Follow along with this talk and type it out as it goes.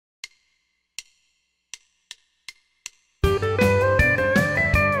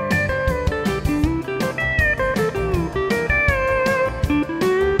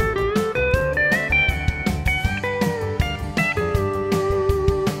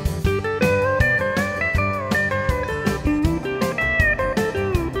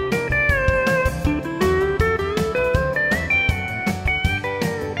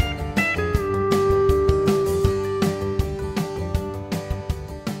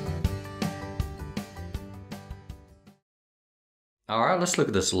All right, let's look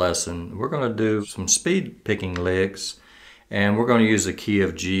at this lesson. We're going to do some speed picking licks, and we're going to use the key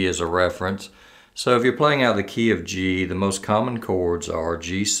of G as a reference. So if you're playing out the key of G, the most common chords are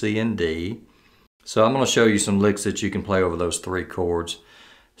G, C, and D. So I'm going to show you some licks that you can play over those three chords.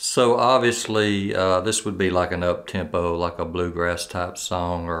 So obviously this would be like an up-tempo, like a bluegrass type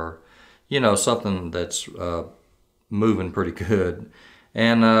song, or something that's moving pretty good.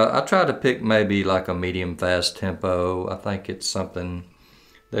 And I try to pick maybe like a medium fast tempo. I think it's something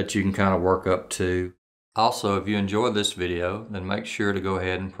that you can kind of work up to. Also, if you enjoyed this video, then make sure to go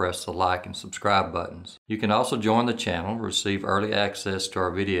ahead and press the like and subscribe buttons. You can also join the channel, receive early access to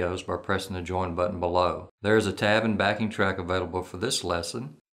our videos by pressing the join button below. There is a tab and backing track available for this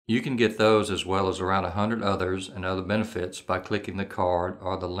lesson. You can get those as well as around 100 others and other benefits by clicking the card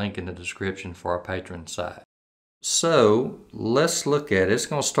or the link in the description for our Patreon site. So let's look at it. It's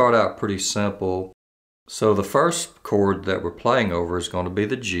going to start out pretty simple. So the first chord that we're playing over is going to be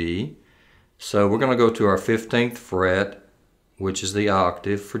the G. So we're going to go to our 15th fret, which is the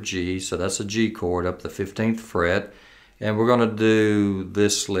octave for G. So that's a G chord up the 15th fret. And we're going to do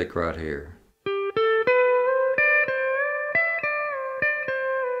this lick right here.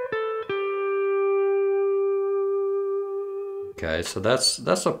 Okay, so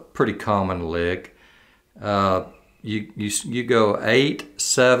that's a pretty common lick. You go 8,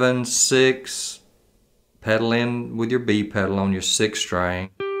 7, 6, pedal in with your B pedal on your 6th string.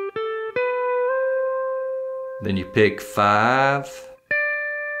 Then you pick 5.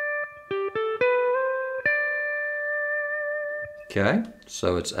 Okay,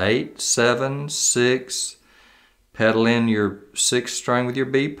 so it's 8, 7, 6, pedal in your 6th string with your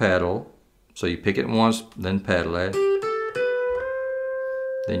B pedal. So you pick it once, then pedal it.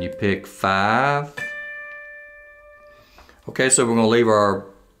 Then you pick 5. Okay, so we're going to leave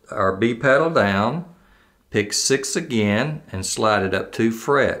our B pedal down, pick 6 again, and slide it up 2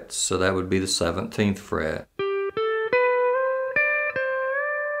 frets. So that would be the 17th fret.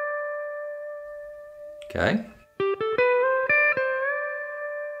 Okay.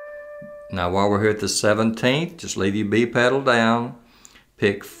 Now while we're here at the 17th, just leave your B pedal down,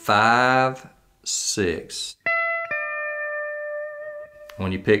 pick 5, 6.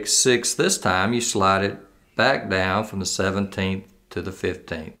 When you pick 6 this time, you slide it back down from the 17th to the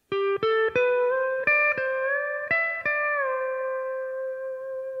 15th.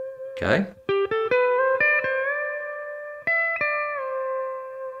 Okay?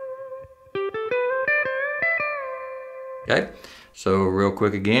 Okay, so real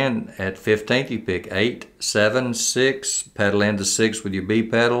quick again, at 15th you pick 8, 7, 6, pedal into 6 with your B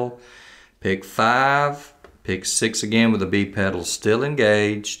pedal, pick 5, pick 6 again with the B pedal still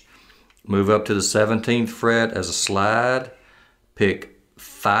engaged, move up to the 17th fret as a slide, pick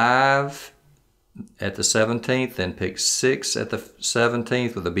 5 at the 17th, then pick 6 at the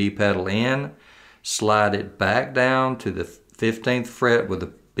 17th with the B pedal in, slide it back down to the 15th fret with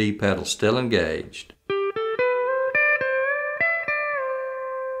the B pedal still engaged.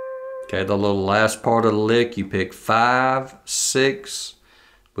 Okay, the little last part of the lick, you pick 5, 6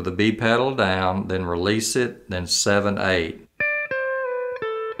 with the B pedal down, then release it, then 7, 8.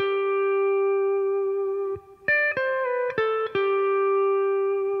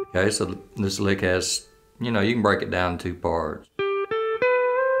 Okay, so this lick has, you can break it down in 2 parts.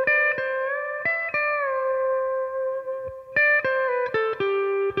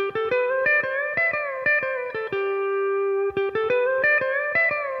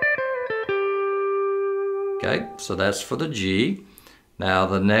 Okay, so that's for the G. Now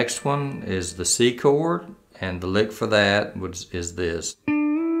the next one is the C chord, and the lick for that is this.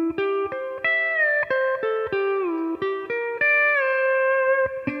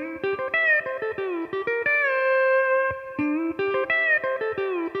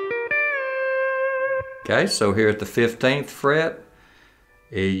 Okay, so here at the 15th fret,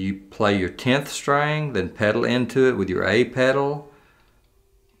 you play your 10th string, then pedal into it with your A pedal.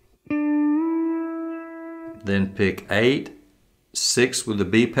 Then pick 8, 6 with the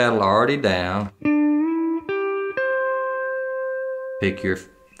B pedal already down. Pick your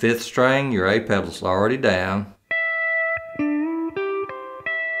 5th string, your A pedal's already down.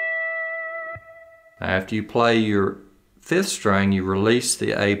 After you play your 5th string, you release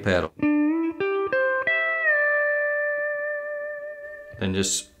the A pedal. Then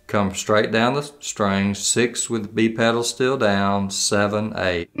just come straight down the string, 6 with the B pedal still down, 7,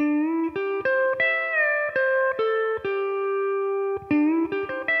 8.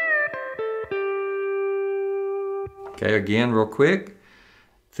 Okay, again real quick,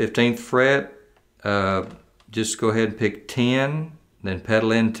 15th fret, just go ahead and pick 10, then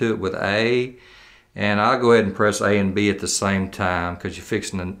pedal into it with A, And I'll go ahead and press A and B at the same time because you're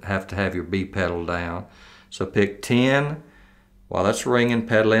fixing to have your B pedal down. So pick 10 while that's ringing,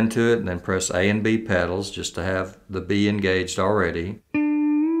 pedal into it, and then press A and B pedals just to have the B engaged already.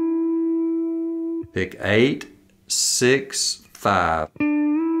 Pick 8, 6, 5.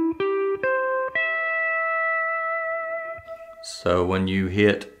 So when you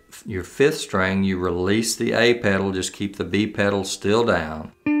hit your 5th string, you release the A pedal, just keep the B pedal still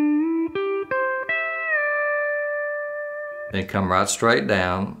down. Then come right straight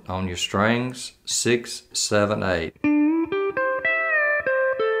down on your strings, 6, 7, 8.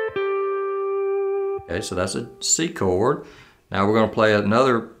 Okay, so that's a C chord. Now we're going to play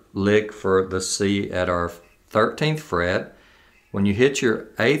another lick for the C at our 13th fret. When you hit your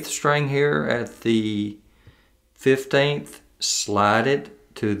 8th string here at the 15th, slide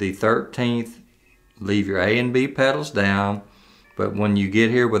it to the 13th, leave your A and B pedals down, but when you get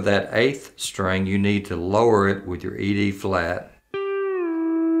here with that 8th string, you need to lower it with your ED flat.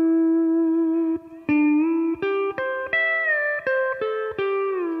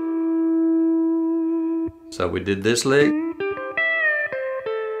 So we did this lick.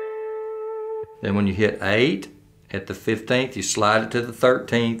 Then when you hit 8 at the 15th, you slide it to the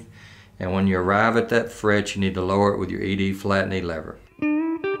 13th, and when you arrive at that fret, you need to lower it with your ED flat and E lever.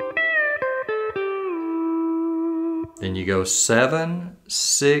 Then you go 7,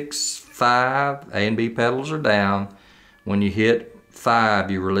 6, 5, A and B pedals are down. When you hit 5,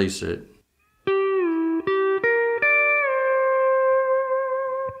 you release it.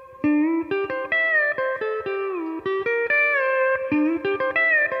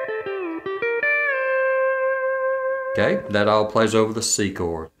 Okay, that all plays over the C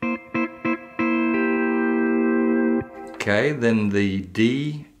chord. Okay, then the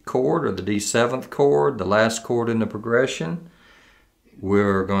D chord, or the D7th chord, the last chord in the progression,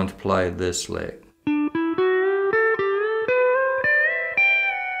 we're going to play this lick.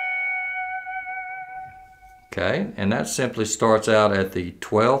 Okay, and that simply starts out at the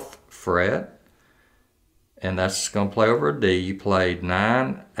 12th fret, and that's going to play over a D. You played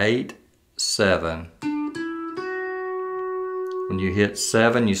 9, 8, 7. When you hit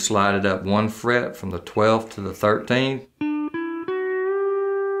 7, you slide it up 1 fret from the 12th to the 13th.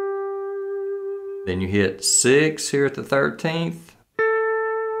 Then you hit 6 here at the 13th.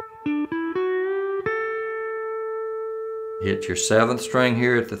 Hit your 7th string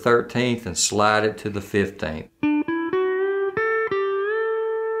here at the 13th and slide it to the 15th.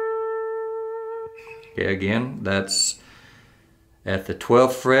 Okay, again, that's at the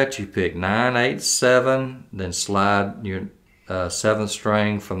 12th fret, you pick 9, 8, 7, then slide your 7th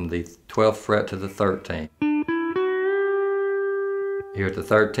string from the 12th fret to the 13th. Here at the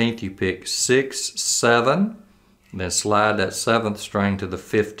 13th, you pick 6, 7, then slide that 7th string to the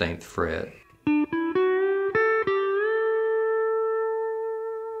 15th fret.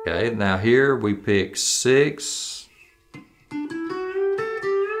 Okay, now here we pick 6,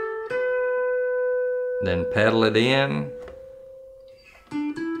 then pedal it in.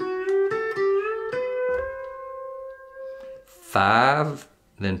 Five,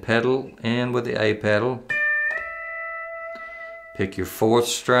 then pedal in with the A pedal. Pick your 4th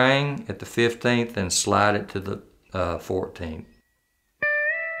string at the 15th and slide it to the 14th.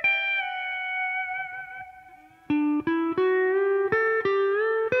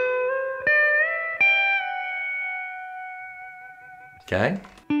 Okay.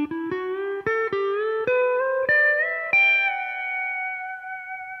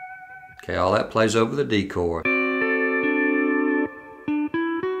 Okay, all that plays over the D chord.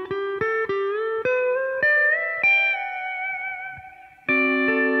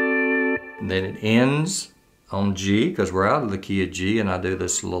 And then it ends on G because we're out of the key of G, and I do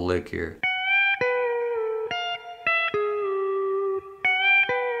this little lick here.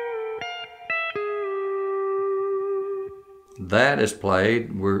 That is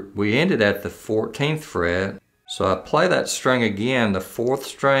played. We ended at the 14th fret, so I play that string again, the 4th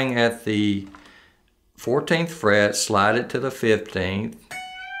string at the 14th fret, slide it to the 15th,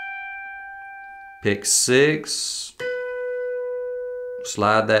 pick 6,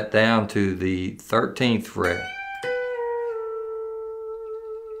 slide that down to the 13th fret,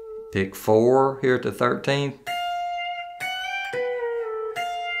 pick 4 here at the 13th.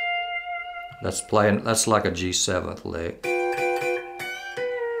 That's like a G7th lick.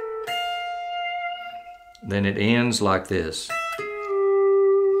 Then it ends like this.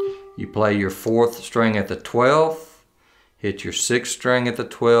 You play your 4th string at the 12th, hit your 6th string at the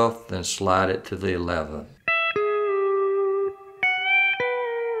 12th, then slide it to the 11th.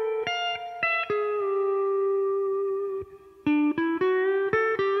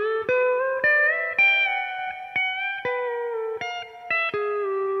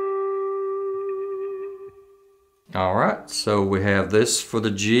 All right, so we have this for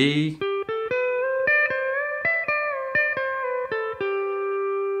the G.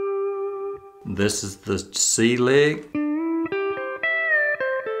 This is the C lick.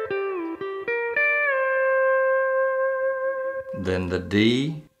 Then the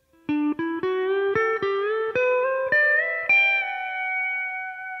D.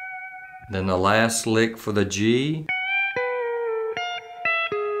 Then the last lick for the G.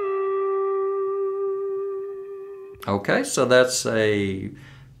 Okay, so that's a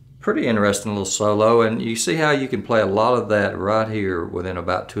pretty interesting little solo, and you see how you can play a lot of that right here within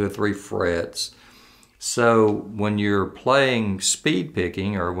about 2 or 3 frets. So when you're playing speed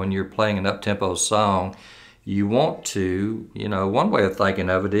picking, or when you're playing an up-tempo song, you want to, one way of thinking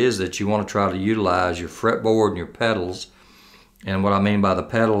of it is that you want to try to utilize your fretboard and your pedals. And what I mean by the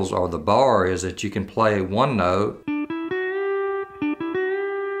pedals or the bar is that you can play one note,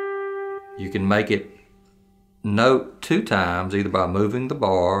 you can make it note 2 times, either by moving the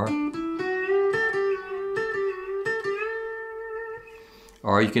bar,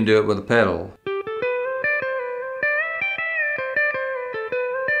 or you can do it with a pedal.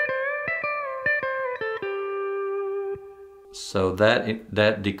 So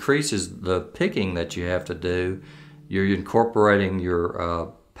that decreases the picking that you have to do. You're incorporating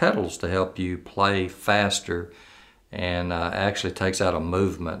your pedals to help you play faster, and actually takes out a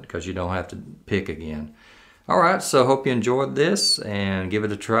movement because you don't have to pick again. Alright, so hope you enjoyed this and give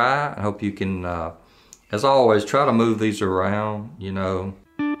it a try. I hope you can, as always, try to move these around,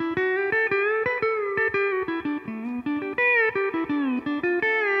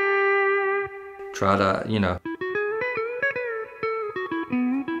 Try to,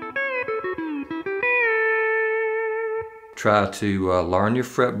 try to learn your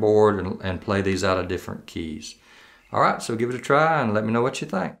fretboard and play these out of different keys. Alright, so give it a try and let me know what you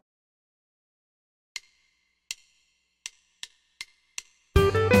think.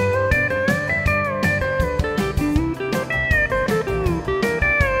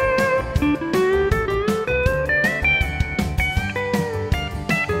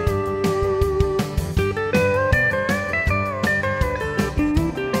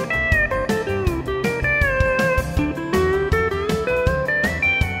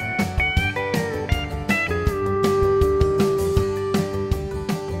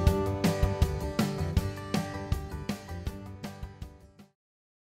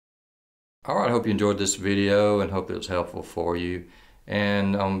 Alright, I hope you enjoyed this video and hope it was helpful for you.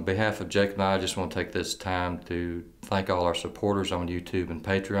 And on behalf of Jake and I just want to take this time to thank all our supporters on YouTube and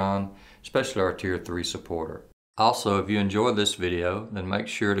Patreon, especially our Tier 3 supporter. Also, if you enjoyed this video, then make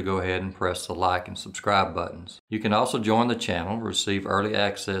sure to go ahead and press the like and subscribe buttons. You can also join the channel, receive early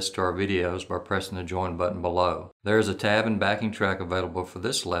access to our videos by pressing the join button below. There is a tab and backing track available for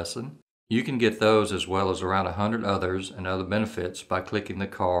this lesson. You can get those as well as around 100 others and other benefits by clicking the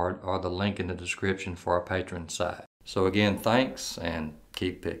card or the link in the description for our Patreon site. So again, thanks and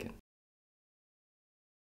keep picking.